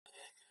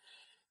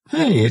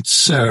Hey,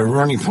 it's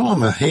Ronnie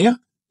Palmer here.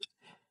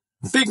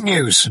 Big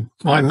news.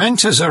 My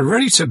mentors are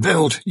ready to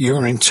build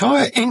your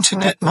entire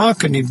internet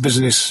marketing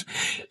business,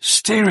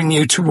 steering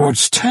you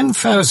towards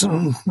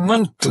 10,000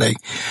 monthly.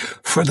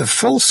 For the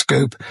full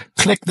scoop,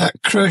 click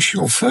that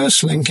crucial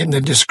first link in the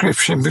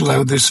description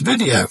below this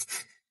video.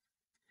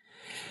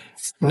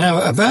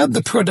 Now about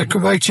the product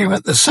awaiting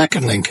at the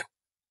second link.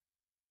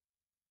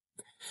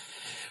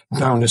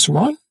 Bonus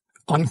 1.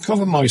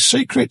 Uncover my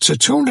secret to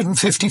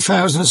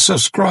 250,000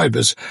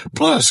 subscribers,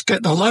 plus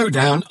get the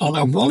lowdown on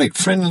a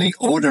wallet-friendly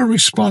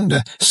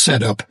autoresponder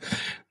setup.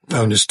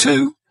 Bonus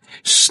 2.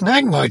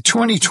 Snag my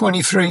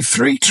 2023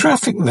 free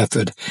traffic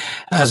method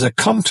as a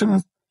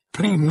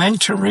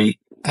complimentary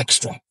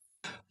extra.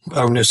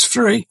 Bonus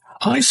 3.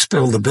 I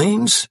spill the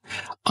beans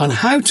on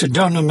how to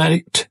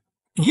dominate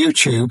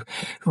YouTube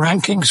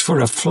rankings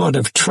for a flood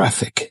of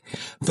traffic.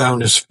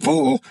 Bonus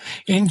 4.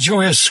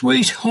 Enjoy a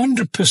sweet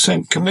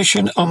 100%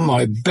 commission on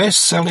my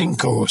best-selling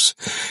course.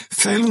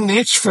 Feeling the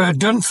itch for a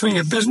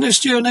done-for-your business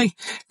journey?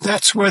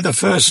 That's where the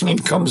first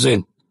link comes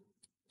in.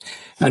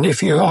 And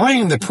if you're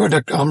eyeing the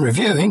product I'm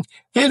reviewing,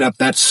 hit up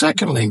that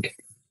second link.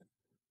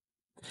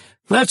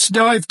 Let's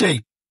dive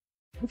deep.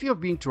 If you have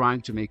been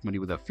trying to make money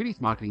with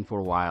affiliate marketing for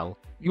a while,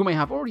 you may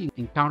have already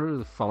encountered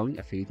the following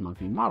affiliate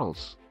marketing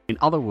models. In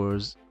other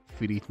words,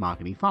 affiliate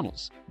marketing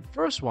funnels. The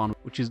first one,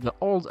 which is the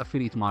old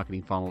affiliate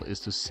marketing funnel, is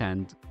to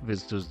send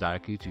visitors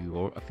directly to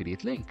your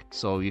affiliate link.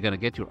 So you're going to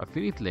get your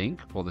affiliate link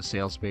for the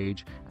sales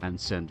page and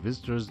send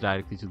visitors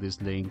directly to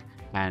this link,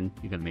 and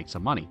you're going to make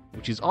some money,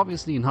 which is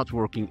obviously not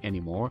working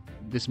anymore.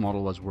 This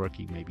model was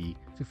working maybe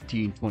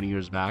 15-20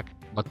 years back,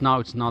 but now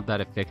it's not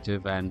that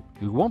effective and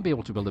you won't be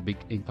able to build a big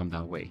income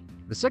that way.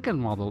 The second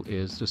model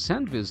is to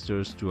send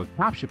visitors to a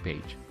capture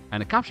page.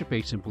 And a capture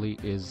page simply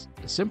is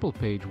a simple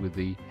page with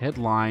the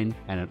headline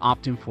and an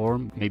opt-in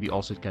form. Maybe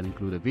also it can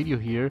include a video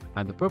here.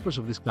 And the purpose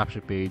of this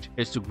capture page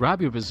is to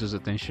grab your visitors'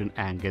 attention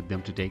and get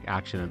them to take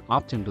action and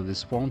opt into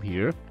this form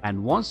here.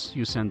 And once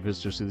you send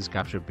visitors to this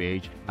capture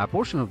page, a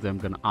portion of them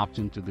going to opt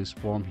into this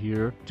form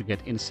here to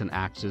get instant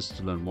access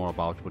to learn more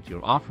about what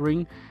you're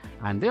offering.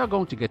 And they are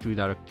going to get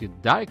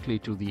redirected directly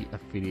to the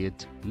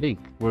affiliate link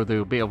where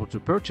they'll be able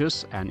to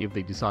purchase. And if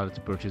they decided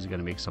to purchase, you're going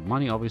to make some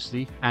money,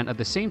 obviously. And at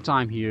the same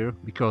time here,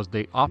 because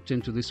they opt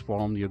into this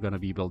form, you're going to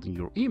be building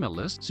your email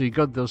list. So you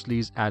got those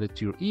leads added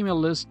to your email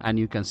list, and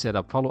you can set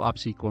up follow-up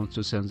sequence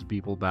to send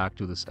people back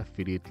to this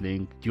affiliate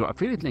link, your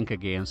affiliate link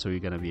again. So you're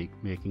going to be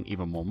making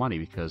even more money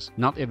because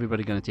not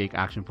everybody going to take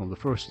action from the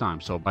first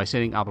time. So by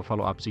setting up a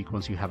follow-up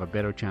sequence, you have a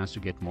better chance to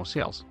get more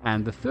sales.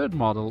 And the third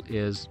model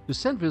is to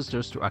send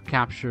visitors to a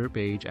capture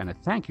page and a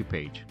thank you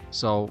page.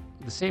 So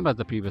the same as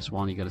the previous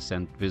one, you're going to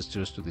send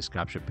visitors to this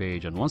capture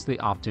page, and once they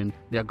opt in,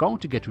 they are going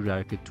to get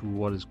redirected to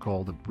what is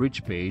called the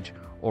bridge page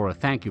or a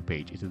thank you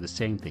page. It is the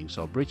same thing.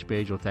 So a bridge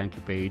page or thank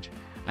you page.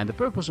 And the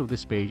purpose of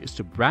this page is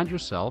to brand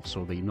yourself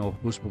so they know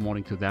who's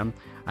promoting to them,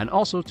 and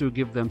also to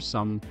give them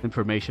some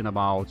information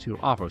about your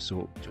offer.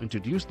 So to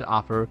introduce the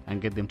offer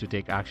and get them to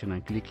take action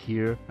and click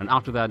here. And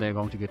after that, they're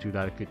going to get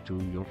redirected to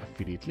your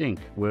affiliate link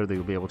where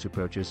they'll be able to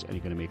purchase, and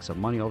you're going to make some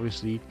money,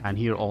 obviously. And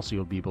here also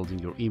you'll be building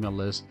your email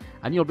list,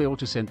 and you'll be able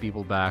to send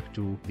people back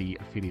to the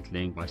affiliate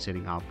link by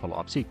setting up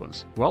follow-up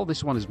sequence. Well,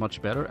 this one is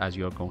much better as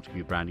you're going to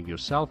be branding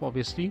yourself,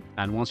 obviously.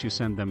 And once you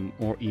send them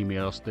more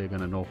emails, they're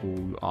going to know who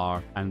you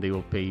are and they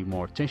will pay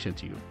more attention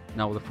to you.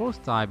 Now, the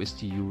fourth type is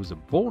to use a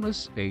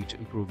bonus page to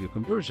improve your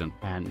conversion.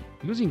 And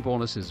using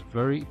bonus is a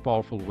very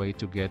powerful way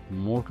to get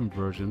more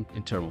conversion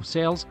in terms of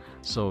sales.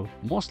 So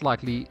most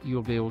likely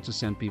you'll be able to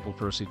send people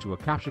firstly to a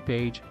capture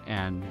page,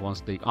 and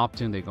once they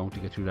opt in, they're going to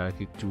get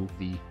redirected to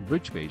the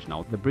bridge page.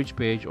 Now, the bridge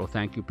page or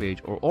thank you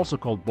page, or also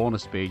called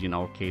bonus page in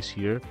our case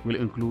here, will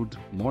include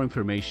more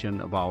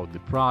information about the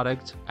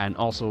product and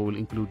also will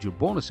include your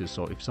bonuses.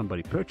 So if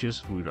somebody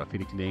purchases through your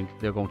affiliate link,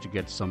 they're going to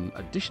get some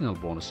additional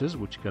bonuses,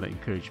 which are going to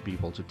encourage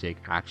people to take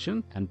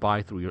action and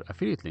buy through your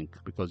affiliate link,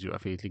 because your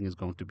affiliate link is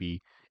going to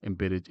be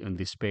embedded in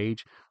this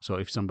page. So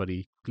if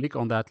somebody click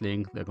on that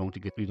link, they're going to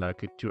get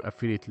redirected to your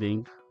affiliate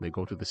link. They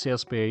go to the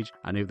sales page,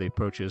 and if they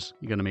purchase,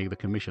 you're going to make the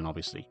commission,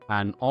 obviously.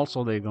 And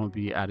also they're going to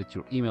be added to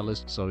your email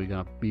list, so you're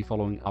going to be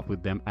following up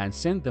with them and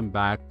send them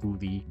back to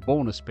the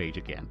bonus page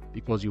again,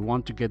 because you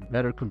want to get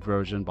better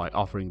conversion by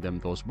offering them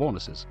those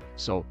bonuses.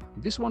 So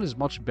this one is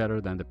much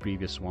better than the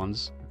previous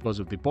ones because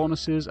of the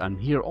bonuses,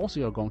 and here also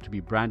you're going to be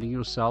branding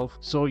yourself,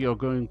 so you're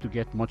going to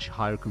get much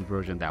higher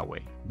conversion that way.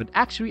 But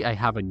actually I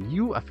have a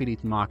new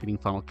affiliate marketing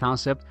funnel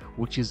concept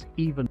which is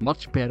even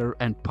much better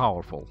and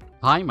powerful.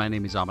 Hi, my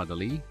name is Ahmad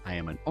Ali. I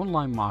am an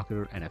online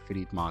marketer and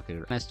affiliate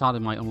marketer, and I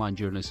started my online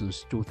journey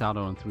since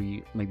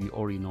 2003. Maybe you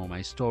already know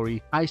my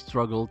story. I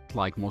struggled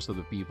like most of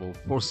the people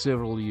for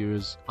several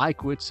years. I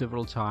quit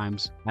several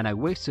times and I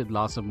wasted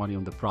lots of money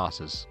on the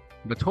process.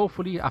 But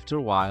hopefully after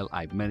a while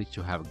I managed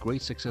to have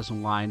great success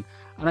online,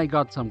 and I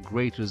got some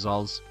great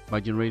results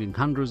by generating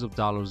hundreds of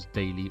dollars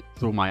daily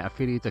through my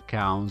affiliate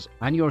accounts,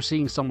 and you're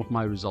seeing some of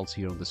my results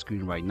here on the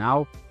screen right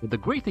now. But the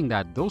great thing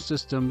that those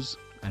systems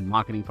and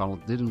marketing funnels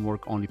didn't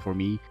work only for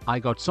me. I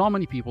got so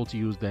many people to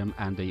use them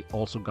and they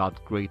also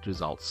got great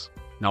results.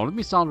 Now let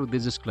me start with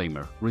this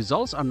disclaimer.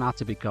 Results are not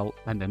typical,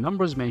 and the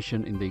numbers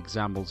mentioned in the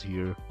examples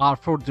here are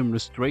for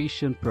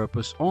demonstration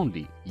purpose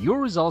only. Your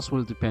results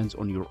will depend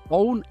on your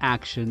own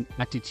action,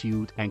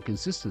 attitude, and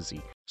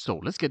consistency. So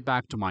let's get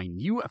back to my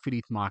new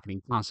affiliate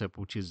marketing concept,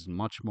 which is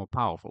much more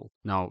powerful.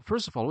 Now,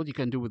 first of all, what you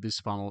can do with this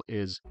funnel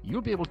is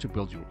you'll be able to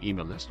build your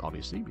email list,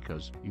 obviously,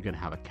 because you can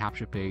have a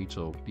capture page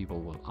so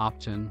people will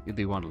opt in if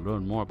they want to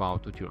learn more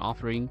about what you're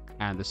offering.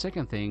 And the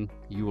second thing,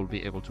 you will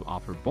be able to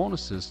offer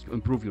bonuses to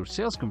improve your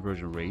sales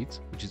conversion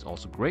rate, which is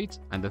also great.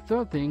 And the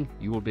third thing,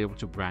 you will be able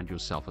to brand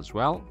yourself as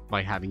well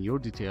by having your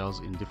details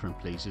in different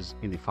places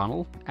in the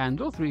funnel. And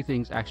those three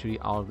things actually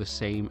are the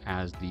same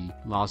as the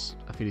last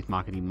affiliate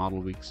marketing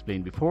model we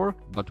explained before.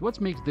 But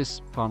what makes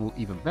this funnel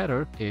even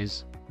better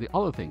is the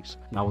other things.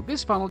 Now with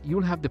this funnel,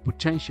 you'll have the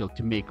potential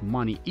to make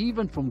money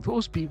even from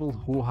those people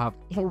who have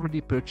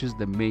already purchased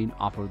the main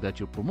offer that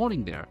you're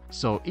promoting there.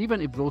 So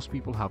even if those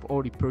people have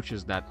already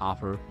purchased that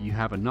offer, you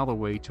have another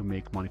way to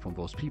make money from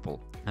those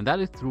people. And that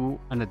is through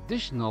an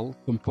additional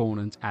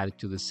component added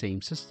to the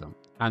same system.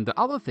 And the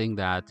other thing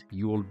that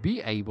you will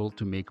be able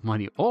to make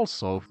money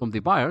also from the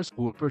buyers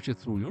who will purchase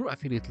through your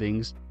affiliate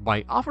links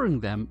by offering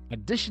them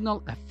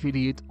additional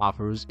affiliate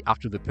offers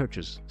after the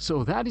purchase.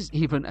 So that is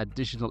even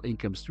additional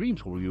income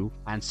streams for you.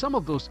 And some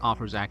of those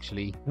offers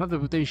actually have the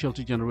potential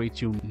to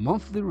generate you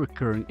monthly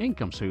recurring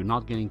income, so you're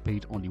not getting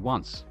paid only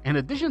once. In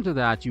addition to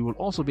that, you will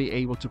also be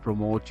able to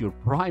promote your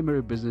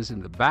primary business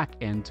in the back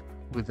end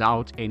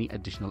without any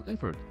additional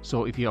effort.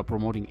 So if you are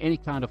promoting any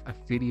kind of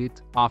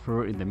affiliate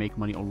offer in the Make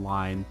Money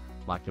Online,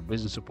 like a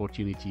business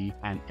opportunity,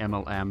 an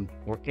MLM,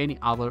 or any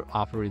other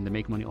offer in the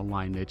Make Money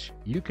Online niche,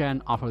 you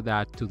can offer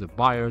that to the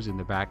buyers in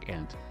the back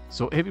end.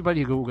 So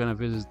everybody who's going to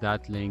visit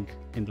that link,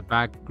 in the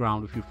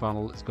background of your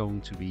funnel is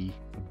going to be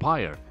a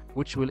buyer,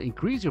 which will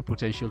increase your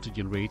potential to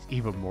generate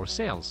even more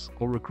sales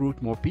or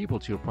recruit more people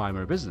to your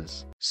primary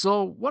business.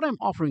 So what I'm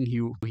offering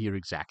you here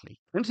exactly?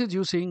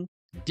 Introducing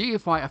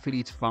DFY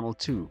Affiliate Funnel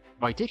 2.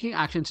 By taking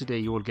action today,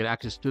 you will get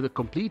access to the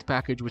complete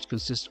package, which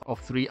consists of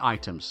 3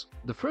 items.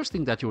 The first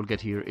thing that you will get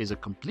here is a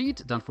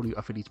complete done-for-you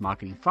affiliate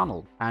marketing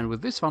funnel. And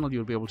with this funnel,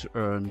 you'll be able to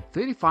earn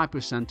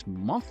 35%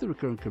 monthly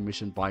recurring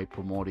commission by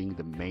promoting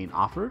the main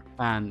offer.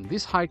 And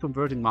this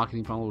high-converting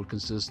marketing funnel will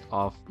consist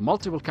of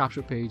multiple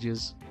capture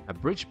pages, a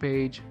bridge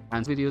page,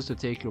 and videos to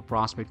take your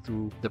prospect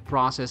through the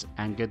process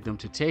and get them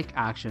to take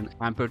action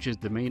and purchase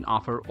the main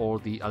offer or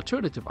the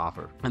alternative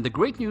offer. And the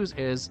great news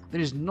is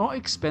there is no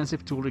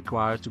expensive tool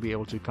required to be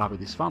able to copy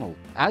this funnel,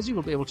 as you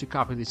will be able to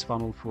copy this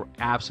funnel for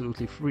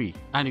absolutely free,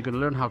 and you can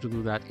learn how to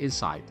do that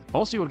inside.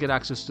 Also, you will get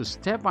access to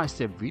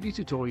step-by-step video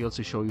tutorials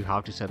to show you how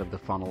to set up the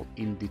funnel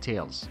in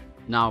details.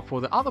 Now, for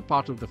the other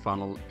part of the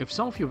funnel, if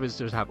some of your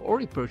visitors have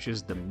already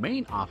purchased the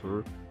main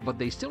offer, but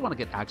they still want to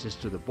get access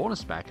to the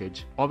bonus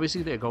package,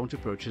 obviously they're going to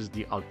purchase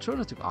the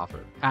alternative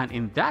offer. And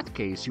in that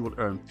case, you will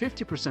earn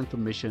 50%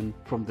 commission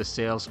from the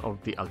sales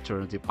of the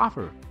alternative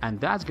offer. And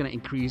that's going to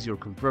increase your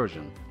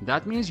conversion.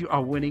 That means you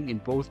are winning in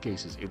both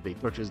cases, if they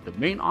purchase the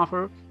main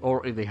offer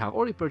or if they have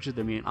already purchased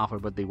the main offer,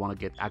 but they want to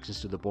get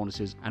access to the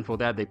bonuses. And for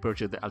that, they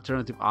purchase the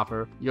alternative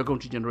offer. You're going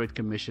to generate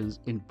commissions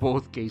in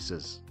both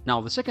cases. Now,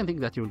 the second thing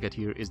that you'll get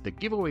here is the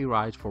giveaway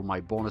rights for my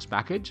bonus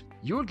package.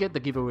 You will get the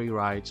giveaway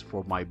rights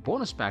for my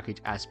bonus package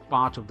as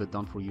part of the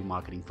done-for-you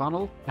marketing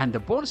funnel, and the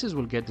bonuses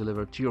will get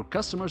delivered to your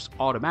customers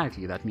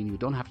automatically. That means you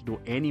don't have to do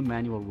any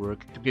manual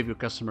work to give your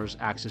customers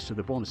access to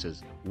the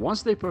bonuses.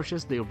 Once they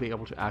purchase, they'll be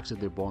able to access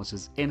their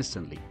bonuses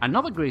instantly.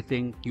 Another great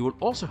thing, you will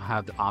also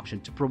have the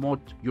option to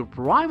promote your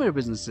primary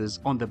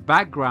businesses on the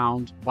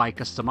background by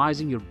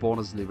customizing your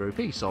bonus delivery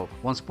page. So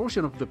once a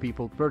portion of the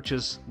people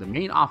purchase the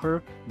main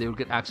offer, they will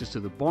get access to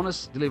the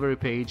bonus delivery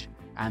page,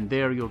 and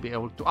there you'll be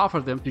able to offer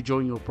them to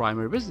join your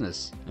primary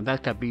business. And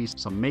that could be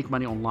some Make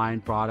Money Online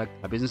product,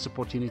 a business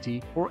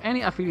opportunity, or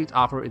any affiliate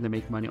offer in the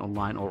Make Money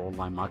Online or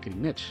online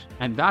marketing niche.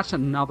 And that's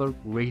another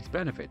great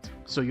benefit.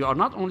 So you are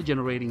not only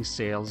generating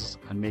sales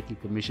and making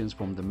commissions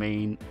from the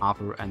main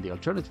offer and the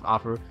alternative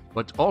offer,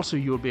 but also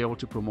you'll be able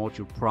to promote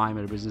your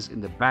primary business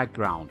in the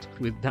background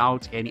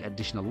without any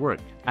additional work.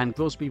 And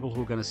those people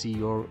who are going to see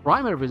your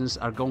primary business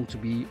are going to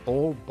be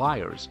all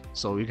buyers.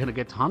 So you're going to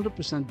get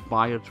 100%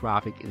 buyer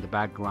traffic in the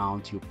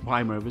background to your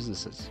primary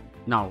businesses.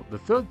 Now, the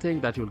third thing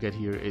that you'll get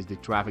here is the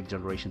traffic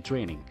generation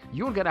training.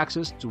 You will get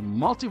access to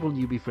multiple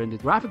newbie-friendly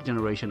traffic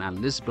generation and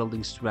list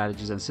building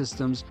strategies and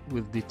systems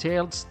with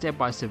detailed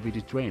step-by-step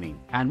video training.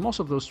 And most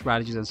of those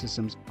strategies and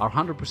systems are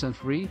 100%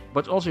 free,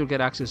 but also you'll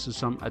get access to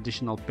some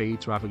additional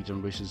paid traffic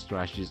generation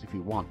strategies if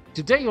you want.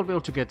 Today, you'll be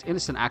able to get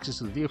instant access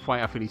to the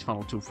DFY Affiliate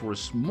Funnel 2 for a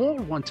small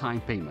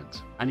one-time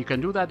payment. And you can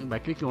do that by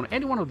clicking on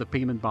any one of the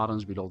payment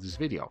buttons below this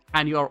video.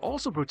 And you are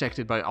also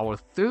protected by our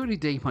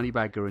 30-day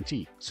money-back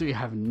guarantee, so you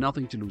have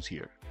nothing to lose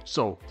here.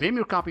 So claim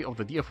your copy of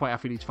the DFY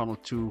Affiliate Funnel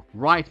 2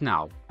 right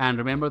now, and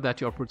remember that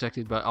you are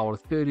protected by our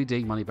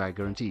 30-day money-back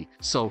guarantee,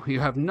 so you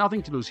have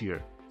nothing to lose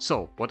here.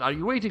 So what are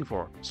you waiting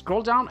for?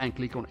 Scroll down and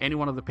click on any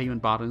one of the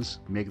payment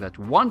buttons, make that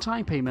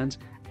one-time payment,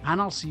 and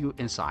I'll see you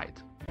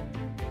inside.